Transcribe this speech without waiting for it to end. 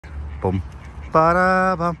bum, ba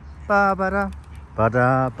da bum, ba ba da, ba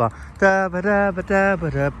da ba, da ba da ba da ba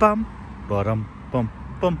da bum, ba dum bum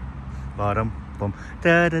bum, ba dum bum,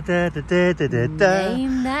 da da da da da da da.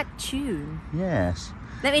 Name that tune. Yes.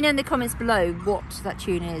 Let me know in the comments below what that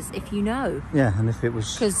tune is, if you know. Yeah, and if it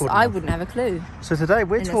was... Because I wouldn't have a clue. So today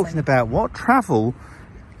we're talking about what travel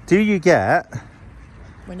do you get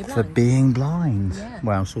when you're for blind. being blind. Yeah.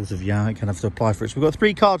 Well, sort of, yeah, I can have to apply for it. So we've got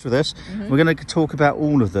 3 cards with us. We're going to talk about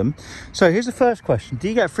all of them. So here's the first question. Do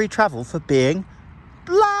you get free travel for being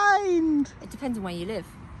blind? It depends on where you live.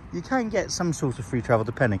 You can get some sort of free travel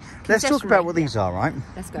depending. Let's talk about what these are, right?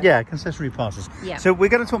 Let's go. Yeah, concessionary passes. Yeah. So we're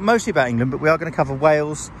going to talk mostly about England, but we are going to cover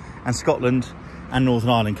Wales and Scotland and Northern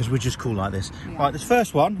Ireland because we're just cool like this. Yeah. Right, this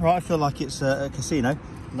first one, right, I feel like it's a casino.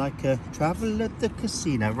 Like travel at the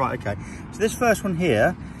casino. Right, okay. So this first one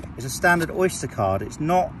here is a standard Oyster card. It's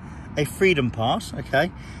not a Freedom Pass,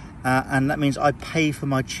 okay? And that means I pay for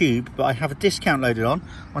my tube, but I have a discount loaded on.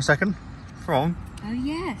 1 second. From... Oh,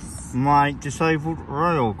 yes. my disabled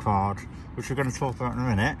rail card, which we're going to talk about in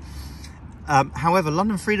a minute. However,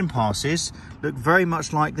 London Freedom Passes look very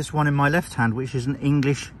much like this one in my left hand, which is an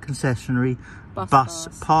English concessionary bus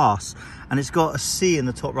pass. And it's got a C in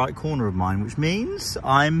the top right corner of mine, which means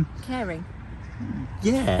I'm... caring.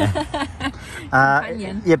 Yeah.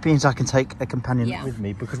 Companion. Yeah, it means I can take a companion with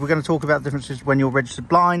me, because we're going to talk about differences when you're registered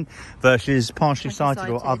blind versus partially sighted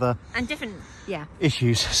or other and different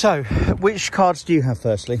issues. So which cards do you have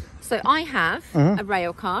firstly? So I have a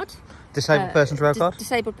rail card. Disabled person's rail card?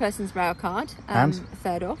 Disabled person's rail card. And?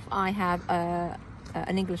 Third off, I have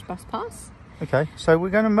an English bus pass. Okay, so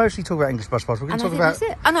we're going to mostly talk about English bus pass. We're going to talk about...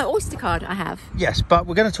 That's it. Oh no, Oyster card I have. Yes, but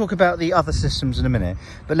we're going to talk about the other systems in a minute.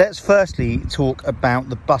 But let's firstly talk about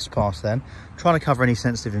the bus pass then. Trying to cover any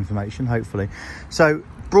sensitive information, hopefully. So,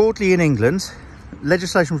 broadly in England,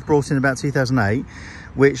 legislation was brought in about 2008,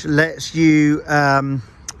 which lets you,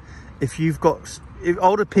 if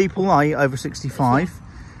older people, i.e. over 65,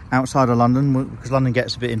 outside of London, because London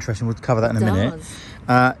gets a bit interesting, we'll cover that in a minute.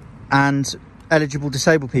 And eligible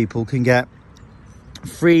disabled people can get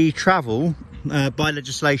free travel by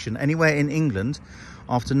legislation anywhere in England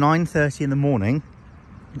after 9:30 in the morning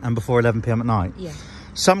and before 11 p.m. at night. Yeah.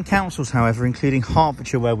 Some councils, however, including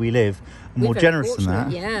Hertfordshire where we live, are more generous than that.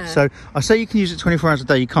 Yeah. So I say you can use it 24 hours a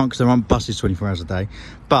day. You can't because there aren't buses 24 hours a day.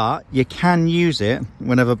 But you can use it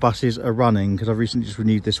whenever buses are running, because I've recently just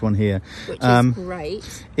renewed this one here. Which is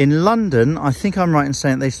great. In London, I think I'm right in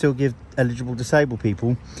saying they still give eligible disabled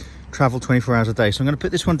people travel 24 hours a day. So I'm going to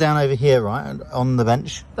put this one down over here, right, on the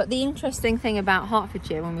bench. But the interesting thing about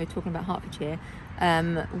Hertfordshire, when we were talking about Hertfordshire,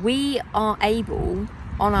 we are able,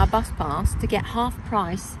 on our bus pass, to get half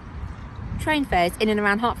price train fares in and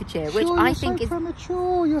around Hertfordshire, which I think is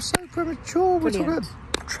premature. You're so premature. We'll talk about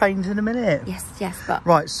trains in a minute. Yes, but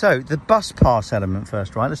right. So the bus pass element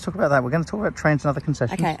first, right? Let's talk about that. We're going to talk about trains and other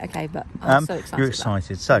concessions. Okay, but I'm so excited. You're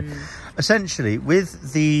excited. So, essentially,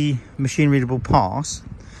 with the machine readable pass,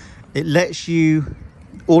 it lets you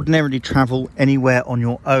ordinarily travel anywhere on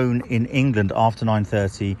your own in England after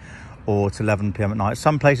 9:30 or to 11 p.m. at night.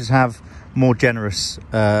 Some places have more generous,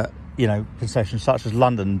 concessions, such as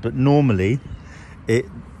London, but normally,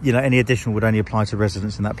 any additional would only apply to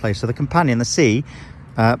residents in that place. So the companion, the C,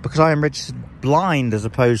 because I am registered blind as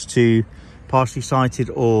opposed to partially sighted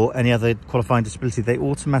or any other qualifying disability, they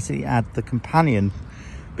automatically add the companion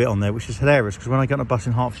bit on there, which is hilarious, because when I get on a bus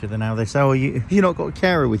in Hertfordshire, they say, oh, you've not got a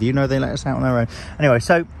carer with you. No, they let us out on our own. Anyway,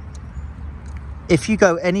 so if you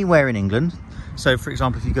go anywhere in England, so for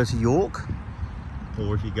example, if you go to York,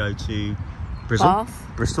 or if you go to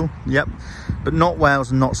Bristol, yep, but not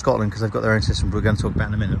Wales and not Scotland, because they've got their own system, we're going to talk about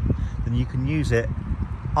in a minute, then you can use it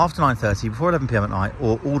after 9:30, before 11 p.m. at night,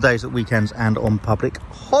 or all days at weekends and on public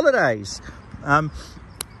holidays.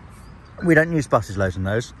 We don't use buses loads on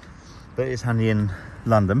those, but it's handy in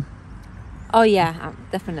London. Oh yeah,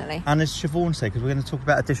 definitely. And as Siobhan said, because we're going to talk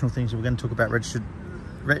about additional things, we're going to talk about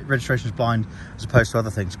registrations blind as opposed to other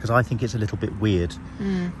things, because I think it's a little bit weird.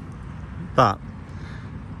 But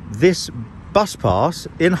this bus pass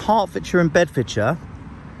in Hertfordshire and Bedfordshire,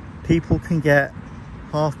 people can get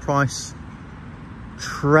half price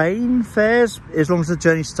train fares as long as the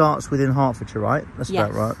journey starts within Hertfordshire, right? That's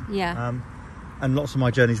about right. Yeah. And lots of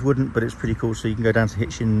my journeys wouldn't, but it's pretty cool. So you can go down to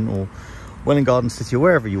Hitchin or Welwyn Garden City or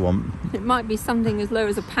wherever you want. It might be something as low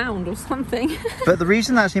as £1 or something. But the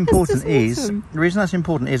reason that's important is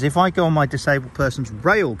if I go on my disabled person's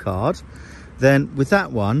rail card, then with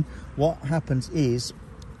that one, what happens is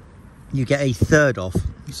you get a third off.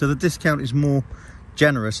 So the discount is more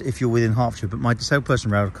generous if you're within Hertfordshire, but my disabled person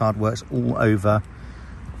rail card works all over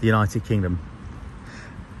the United Kingdom.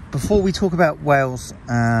 before we talk about Wales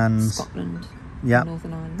and Scotland, yeah,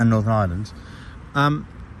 Northern Ireland. and Northern Ireland,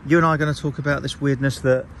 you and I are going to talk about this weirdness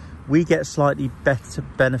that we get slightly better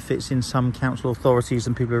benefits in some council authorities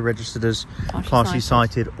than people who are registered as partially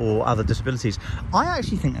sighted or other disabilities. I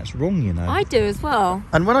actually think that's wrong, you know. I do as well.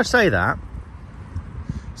 And when I say that,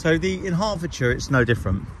 so in Hertfordshire, it's no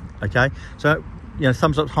different. Okay, so you know,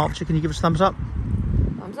 thumbs up to Hertfordshire. Can you give us a thumbs up?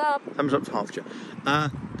 Thumbs up. Thumbs up to Hertfordshire.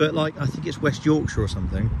 But like, I think it's West Yorkshire or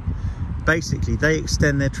something. Basically, they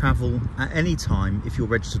extend their travel at any time if you're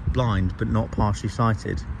registered blind but not partially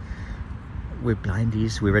sighted. We're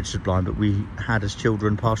blindies. We're registered blind, but we had as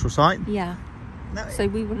children partial sight. Yeah. Now, So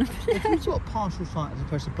we wouldn't. if you've got partial sight as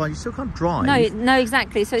opposed to blind, you still can't drive. No,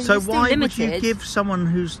 exactly. So you're still why limited. would you give someone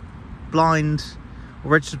who's blind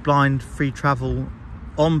or registered blind free travel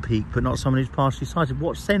on peak, but not someone who's partially sighted?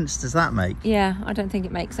 What sense does that make? Yeah, I don't think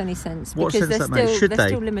it makes any sense. What because sense they're does that make? still, Should they're they?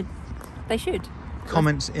 Still limited. They should.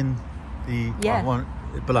 Comments in the Yeah. one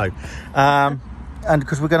below. And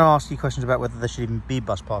because we're going to ask you questions about whether there should even be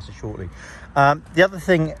bus passes shortly. The other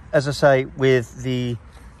thing, as I say, with the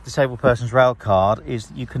disabled person's rail card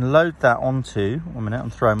is you can load that onto... 1 minute,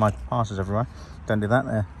 I'm throwing my passes everywhere. Don't do that,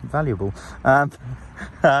 they're valuable.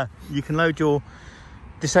 You can load your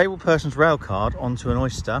disabled person's rail card onto an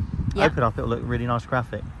Oyster. Yeah. Open up, it'll look really nice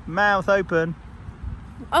graphic. Mouth open.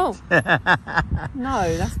 Oh.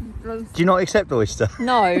 No, that's... Do you not accept Oyster?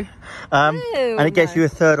 No. Ew, and it gets you a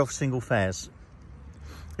third off single fares.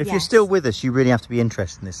 If you're still with us, you really have to be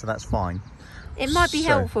interested in this, so that's fine. It might be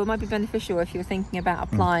helpful, it might be beneficial if you're thinking about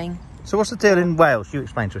applying. So what's the deal in Wales? You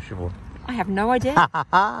explain to us, Siobhan. I have no idea.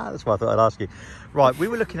 That's why I thought I'd ask you. Right, we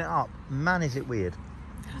were looking it up. Man, is it weird.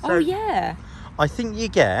 So Oh, yeah. I think you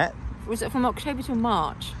get... Was it from October till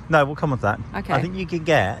March? No, we'll come on to that. Okay. I think you can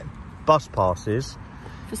get bus passes.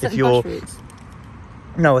 For certain you're- bus routes?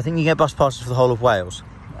 No, I think you get bus passes for the whole of Wales.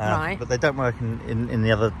 Right. But they don't work in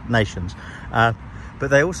the other nations. But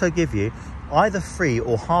they also give you either free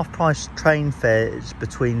or half-price train fares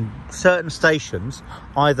between certain stations,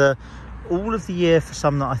 either all of the year for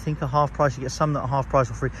some that I think are half-price, you get some that are half-price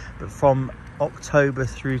or free, but from October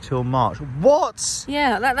through till March. What?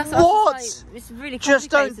 Yeah, that's What? It's really complicated. Just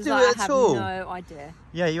don't do it at all. I have no idea.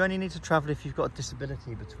 Yeah, you only need to travel if you've got a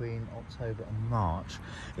disability between October and March.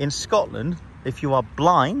 In Scotland, if you are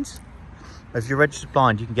blind, if you're registered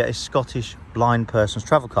blind, you can get a Scottish blind person's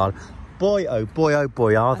travel card. Boy, oh boy,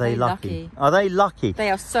 are they lucky. Are they lucky?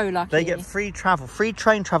 They are so lucky. They get free travel, free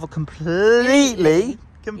train travel completely.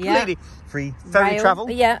 Yeah. Free ferry Rail.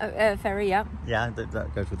 travel. Yeah, ferry, yeah. Yeah,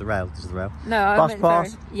 that goes with the rail. This is the rail. No, I Bus meant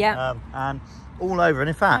pass. ferry. Yeah. And all over. And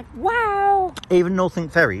in fact, Wow. even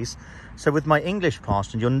Northlink ferries. So with my English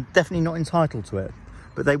pass, and you're definitely not entitled to it,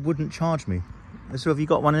 but they wouldn't charge me. So have you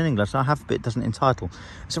got one in English? I have, but it doesn't entitle.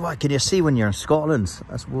 So why can you see when you're in Scotland?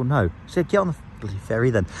 I said, well, no. So get on the bloody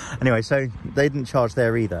ferry then. Anyway, so they didn't charge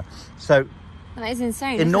there either. So That is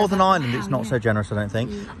insane. in isn't it? Northern Like, Ireland, wow, it's not yeah. so generous, I don't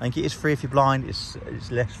think. I think it is free if you're blind. It's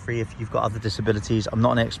less free if you've got other disabilities. I'm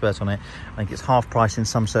not an expert on it. I think it's half price in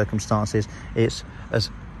some circumstances. It's as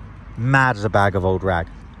mad as a bag of old rag.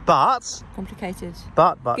 But Complicated.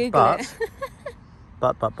 but Google it.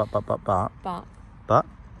 but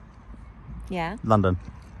Yeah. London.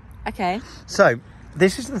 Okay. So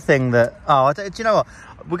this is the thing that do you know what,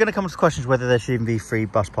 we're going to come to questions whether there should even be free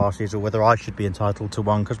bus passes or whether I should be entitled to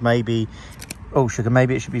one, because maybe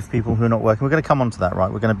maybe it should be for people who are not working. We're going to come on to that, right?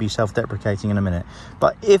 We're going to be self-deprecating in a minute.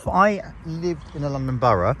 But if I lived in a London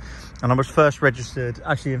borough and I was first registered,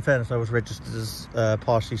 actually in fairness I was registered as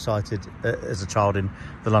partially sighted as a child in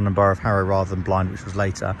the London borough of Harrow rather than blind, which was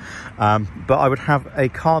later, but I would have a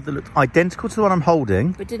card that looked identical to the one I'm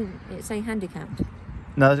holding. But didn't it say handicapped?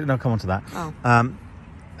 No, come on to that. Oh.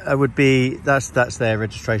 It would be that's their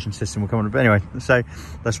registration system. We'll come on. But anyway, so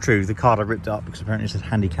that's true. The card I ripped up because apparently it says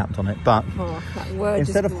handicapped on it. But Oh, that word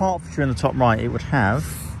instead of Hertfordshire in the top right, it would have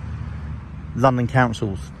London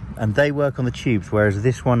councils, and they work on the tubes, whereas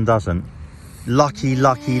this one doesn't. Lucky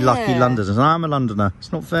Londoners. And I'm a Londoner.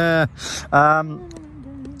 It's not fair.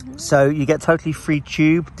 So you get totally free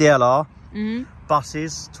tube, DLR,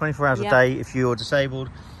 buses, 24 hours a day if you're disabled.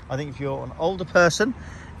 I think if you're an older person,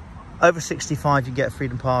 over 65, you get a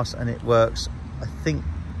freedom pass, and it works, I think,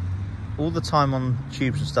 all the time on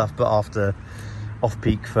tubes and stuff, but after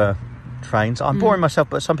off-peak for trains. I'm boring myself,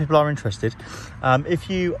 but some people are interested. If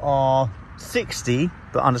you are 60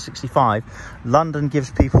 but under 65, London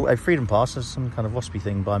gives people a freedom pass. There's some kind of waspy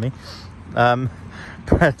thing by me. But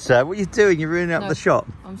what are you doing? You're ruining up the shop.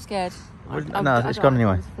 I'm scared. No, it's gone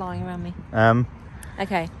anyway. It's flying around me.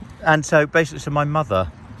 Okay. And so basically, my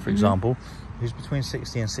mother, for example, who's between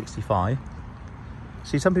 60 and 65,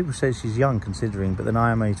 See, some people say she's young considering, but then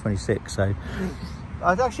I am only 26, so...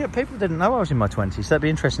 Actually, people didn't know I was in my 20s, so that'd be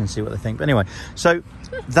interesting to see what they think. But anyway, so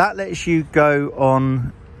that lets you go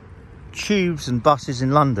on tubes and buses in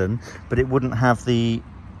London, but it wouldn't have the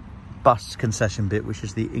bus concession bit, which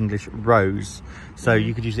is the English Rose. So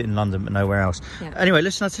you could use it in London, but nowhere else. Yeah. Anyway,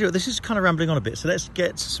 listen, I'll tell you what, this is kind of rambling on a bit, so let's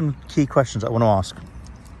get to some key questions I want to ask.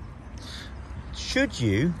 Should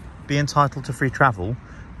you be entitled to free travel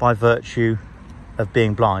by virtue of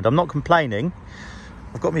being blind? I'm not complaining.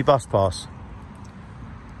 I've got my bus pass.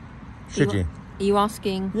 Should you? Are you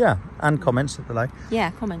asking? Yeah, and comments below.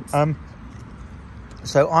 Yeah, comments.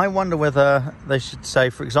 So I wonder whether they should say,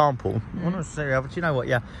 for example, well, not necessarily, but you know what?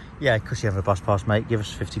 Yeah, because you have a bus pass, mate, give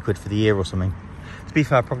us 50 quid for the year or something. To be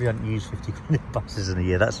fair, I probably don't use 50 quid in buses in a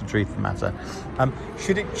year. That's the truth of the matter.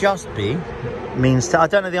 Should it just be means? I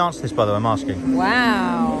don't know the answer to this, by the way. I'm asking.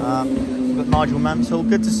 Wow. We've got Nigel Mansell.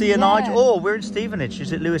 Good to see you, Yeah. Nigel. Oh, we're in Stevenage.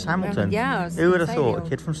 Is it Lewis Hamilton? Yeah. I was Who would have gonna say thought? A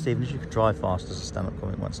kid from Stevenage who could drive fast, as a stand-up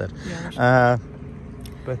comic once said. Yeah,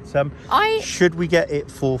 But should we get it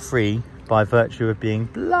for free by virtue of being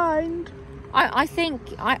blind? I think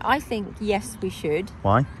yes, we should.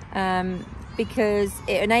 Why? Because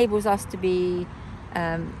it enables us to be,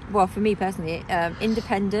 well, for me personally,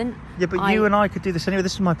 independent. Yeah, but you and I could do this anyway.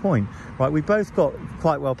 This is my point, right? We both got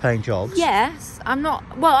quite well-paying jobs. Yes, I'm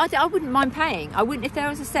not. Well, I wouldn't mind paying. I wouldn't if there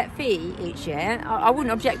was a set fee each year. I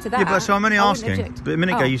wouldn't object to that. Yeah, but so I'm only I wouldn't asking. object. But a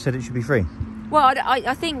minute ago Oh. you said it should be free. Well,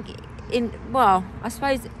 I think I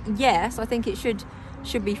suppose yes. I think it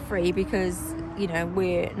should be free because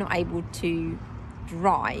we're not able to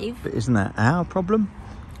drive. But isn't that our problem?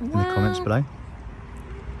 In the comments below.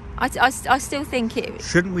 I still think it.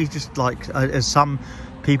 Shouldn't we just, like, as some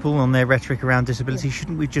people on their rhetoric around disability,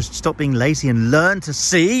 shouldn't we just stop being lazy and learn to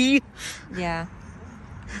see? Yeah.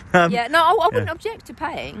 Yeah, No, I wouldn't object to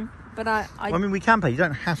paying, but I mean, we can pay. You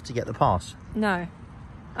don't have to get the pass. no.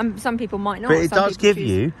 Some people might not. But it Some does people give choose-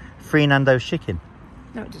 you free Nando's chicken.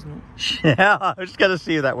 No, it doesn't. Yeah, I was going to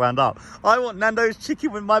see you that wound up. I want Nando's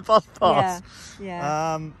chicken with my bus pass.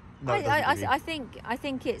 Yeah. No, it doesn't give you. I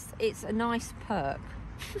think it's a nice perk.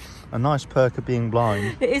 A nice perk of being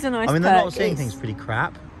blind. It is a nice perk. I mean, they're not seeing things pretty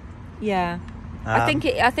crap. Yeah. I think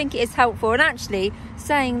it is helpful. And actually,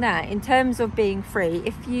 saying that in terms of being free,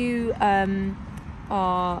 if you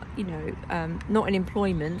are not in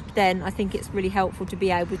employment, then I think it's really helpful to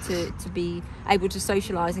be able to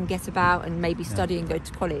socialise and get about and maybe study and go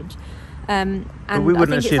to college. And But we wouldn't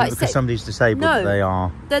I think assume it's that because somebody's disabled that they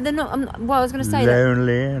are they're not. Well, I was going to say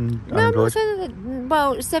lonely and that. No, I'm not unemployed. saying that.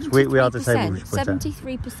 Well, 73%. We are disabled, which points out.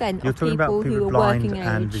 73% You're of talking about people people who are blind working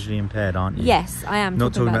and age. visually impaired, aren't you? Yes, I am.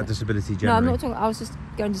 Not talking about it. disability No, generally. I'm not talking. I was just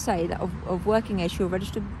going to say that of working age who are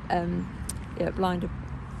registered blind or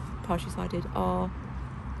partially sighted are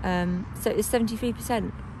so it's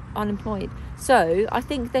 73% unemployed. So I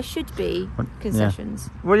think there should be concessions.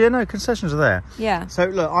 Yeah. Well, yeah, no, concessions are there. Yeah. So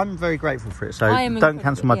look, I'm very grateful for it. So I am don't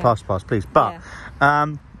cancel my incredible, pass, please. But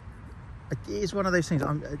it's one of those things.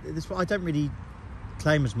 I don't really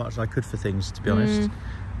claim as much as I could for things, to be honest.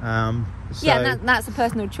 Yeah, and that's a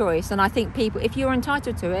personal choice, and I think people, if you're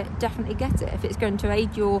entitled to it, definitely get it. If it's going to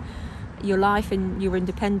aid your life and your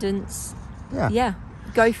independence,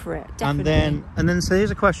 go for it. Definitely. And then so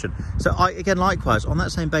here's a question. So likewise, on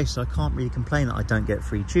that same basis, I can't really complain that I don't get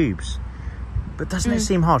free tubes. But doesn't it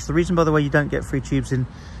seem harsh? The reason, by the way, you don't get free tubes in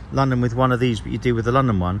London with one of these, but you do with the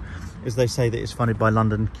London one, is they say that it's funded by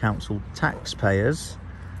London council taxpayers.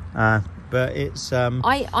 But it's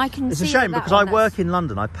I can. It's a see shame that because one, I work in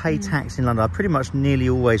London. I pay tax in London. I pretty much nearly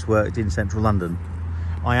always worked in central London.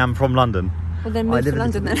 I am from London. Well, then move I live to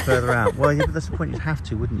London a little then. bit further out. Well, yeah, but that's the point. You'd have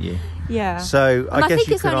to, wouldn't you? Yeah. So And I guess think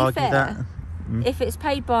you it's could only argue fair. that. If it's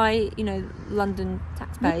paid by London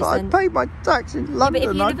taxpayers, But I then pay my tax in but if London. you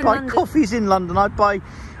I live in buy London- coffees in London. I buy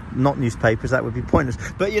not newspapers. That would be pointless.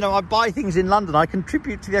 But I buy things in London. I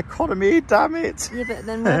contribute to the economy. Damn it. yeah, but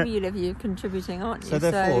then wherever you live, you're contributing, aren't you? So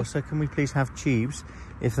therefore, so can we please have tubes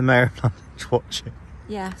if the mayor of London's watching?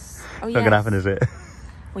 yes. Oh, Not yes. going to happen, is it?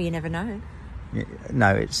 Well, you never know. Yeah,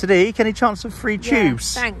 no, it's Sadiq. Any chance of free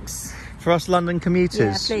tubes Yeah, thanks. for us London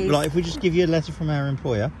commuters? Yeah, please. Like if we just give you a letter from our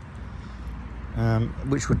employer,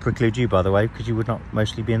 which would preclude you, by the way, because you would not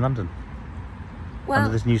mostly be in London Well,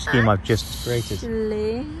 under this new scheme I've just created.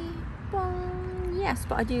 Actually, well, yes,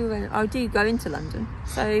 but I do go into London.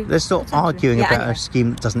 So Let's stop potentially. arguing Yeah, about anyway. a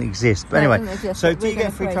scheme that doesn't exist. But No, it anyway, doesn't exist, so but do you we're get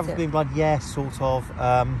gonna free create travel it. being blind? Yes, sort of.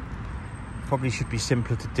 Probably should be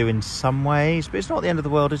simpler to do in some ways, but it's not the end of the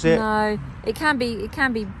world, is it? No, it can be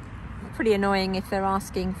pretty annoying if they're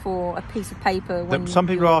asking for a piece of paper when Some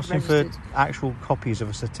people you're are asking registered. for actual copies of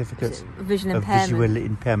a certificate Visual of impairment. visual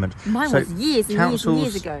impairment. Mine was years and years and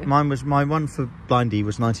years ago. My one for blindy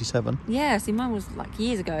was 97. Yeah, see, mine was like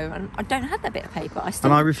years ago, and I don't have that bit of paper. I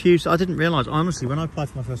still. And I refused. I didn't realise, honestly, when I applied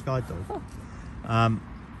for my first guide dog,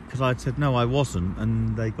 because I said no, I wasn't,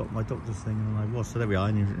 and they got my doctor's thing, and I was. So there we are.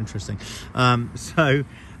 Interesting.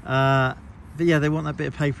 But yeah, they want that bit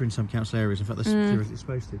of paper in some council areas. In fact, they're seriously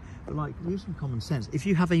supposed to. But like, use some common sense. If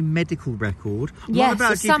you have a medical record, Yes, not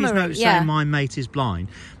about a GP's summary, note yeah. saying my mate is blind,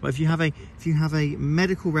 but if you have a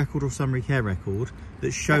medical record or summary care record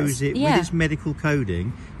that shows it with its medical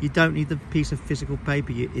coding, you don't need the piece of physical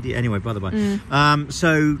paper. You idiot. Anyway, by the way,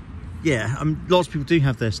 so yeah, lots of people do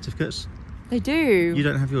have their certificates. They do. You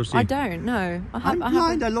don't have yours, do you? I don't. No, I'm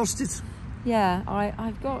blind. I lost it. Yeah,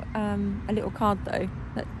 I've got a little card though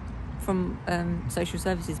from social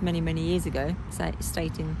services many years ago,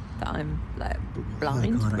 stating that I'm like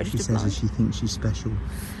blind. God, actually registered says blind. that she thinks she's special.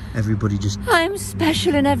 Everybody just. I'm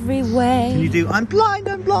special in every way. Can you do? I'm blind.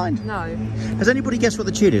 I'm blind. No. Has anybody guessed what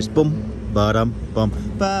the tune is? Bum, ba-dum, bum,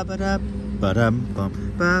 ba-ba-da, ba-dum,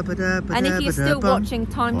 bum, ba-ba-da, ba-da, And if you're still ba-da, watching,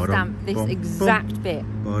 timestamp this bum, exact bit.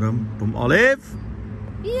 ba-dum, bum. Olive.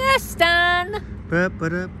 Yes, Stan.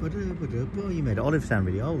 Ba-ba-da, ba-da, ba-da, ba. You made Olive sound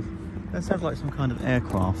really old. That sounds like some kind of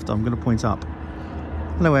aircraft. I'm going to point up.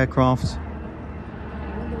 Hello, aircraft.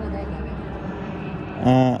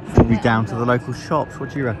 Probably down to the local shops. What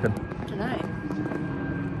do you reckon? I don't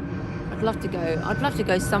know. I'd love to go. I'd love to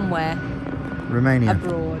go somewhere Romania.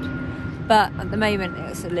 abroad, but at the moment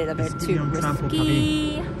it's a little bit too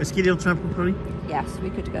risky. A ski on trample, probably. Yes, we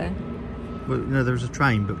could go. Well, no, there was a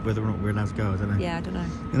train, but whether or not we're allowed to go, I don't know. Yeah, I don't know.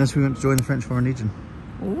 Unless we want to join the French Foreign Legion.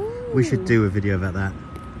 Ooh. We should do a video about that.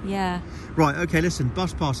 Yeah. Right, okay, listen,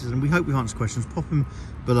 bus passes, and we hope we answer questions. Pop them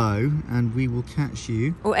below, and we will catch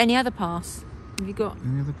you. Or any other pass. Have you got?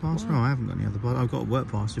 Any other pass? No, I haven't got any other pass. I've got a work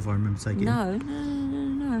pass if I remember taking it. No.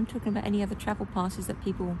 I'm talking about any other travel passes that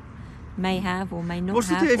people may have or may not What's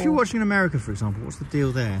the have. deal? If you're watching in America, for example, what's the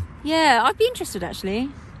deal there? Yeah, I'd be interested actually.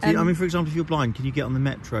 I mean, for example, if you're blind, can you get on the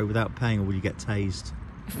metro without paying, or will you get tased?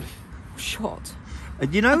 Shot.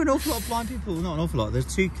 You know, an awful lot of blind people, not an awful lot,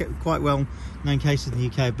 there's two quite well-known cases in the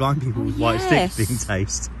UK of blind people with white sticks being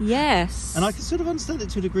tased. Yes. And I can sort of understand it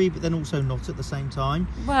to a degree, but then also not at the same time.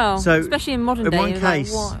 Well, So, especially in modern In day.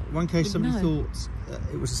 one case, somebody thought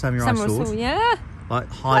it was a samurai sword, Yeah.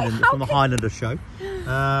 like from the Highlander show.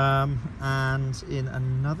 And in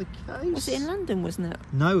another case, Was it in London, wasn't it?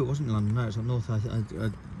 No, it wasn't in London. No, it's up north.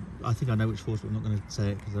 I think I know which force, but I'm not going to say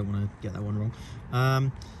it because I don't want to get that one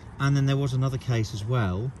wrong. And then there was another case as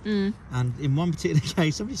well. And in one particular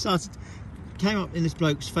case, somebody came up in this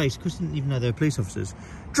bloke's face because he didn't even know they were police officers.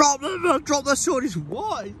 Drop the sword. He's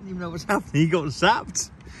what? He didn't even know what's happening. He got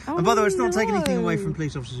zapped. Oh, And by the way, it's not taking anything away from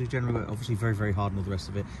police officers who generally work obviously very, very hard and all the rest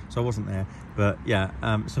of it. So I wasn't there. But yeah,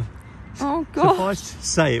 so Oh God. suffice to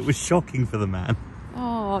say, it was shocking for the man.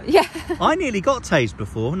 Oh yeah. I nearly got tased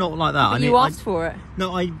before, not like that. But you asked for it.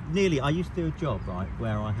 No, I used to do a job, right,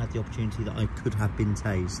 where I had the opportunity that I could have been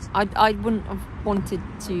tased. I wouldn't have wanted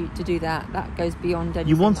to do that. That goes beyond anything.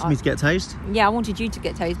 You wanted me to get tased? Yeah, I wanted you to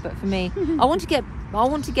get tased, but for me, I want to get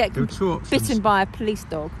There were two options. bitten by a police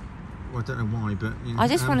dog. Well, I don't know why, but... You know, I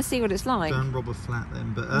just want to see what it's like. Don't rob a flat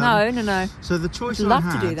then, but... No. So the choice I'd I love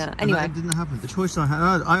had... to do that. and Anyway. It didn't happen. The choice I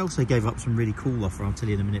had... I also gave up some really cool offer, I'll tell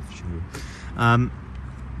you in a minute for sure.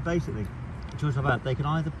 Basically, the choice I've had, they can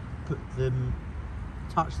either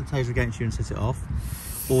touch the taser against you and set it off,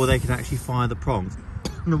 or they can actually fire the prongs.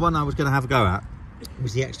 And the one I was going to have a go at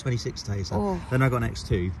was the X26 taser. Oh. Then I got an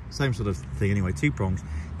X2, same sort of thing anyway, 2 prongs.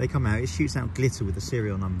 They come out, it shoots out glitter with the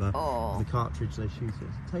serial number of the cartridge they shoot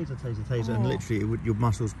it. Taser, and literally your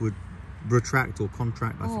muscles would retract or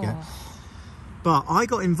contract, I forget. But I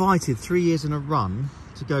got invited 3 years in a run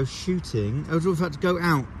to go shooting. I was in fact to go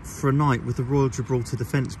out for a night with the Royal Gibraltar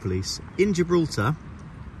Defence Police in Gibraltar,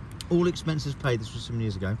 all expenses paid. This was some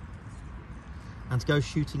years ago, and to go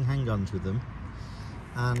shooting handguns with them.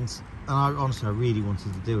 And I honestly, I really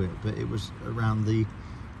wanted to do it, but it was around the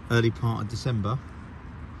early part of December.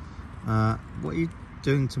 What are you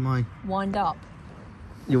doing to my? Wind up.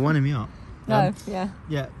 You're winding me up. No, yeah.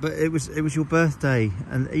 Yeah, but it was your birthday,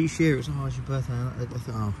 and each year it was it's your birthday. I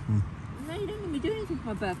thought, No, you don't let me do anything for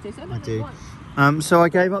my birthday, so I don't I know do. why. So I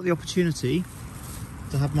gave up the opportunity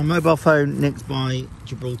to have my mobile phone nicked by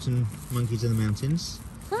Gibraltar monkeys in the mountains.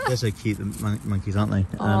 They're so cute, the monkeys, aren't they?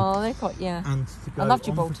 They've got, yeah. And to go I love on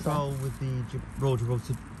Gibraltar, patrol with the Royal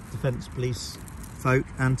Gibraltar Defence Police folk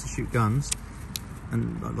and to shoot guns.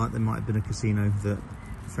 And like there might have been a casino that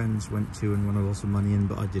friends went to and won a lot of money in,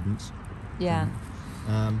 but I didn't. Yeah.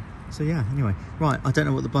 So yeah, anyway, right, I don't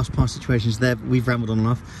know what the bus pass situation is there. We've rambled on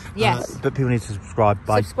enough. Yes. But people need to subscribe.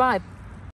 Bye. Subscribe.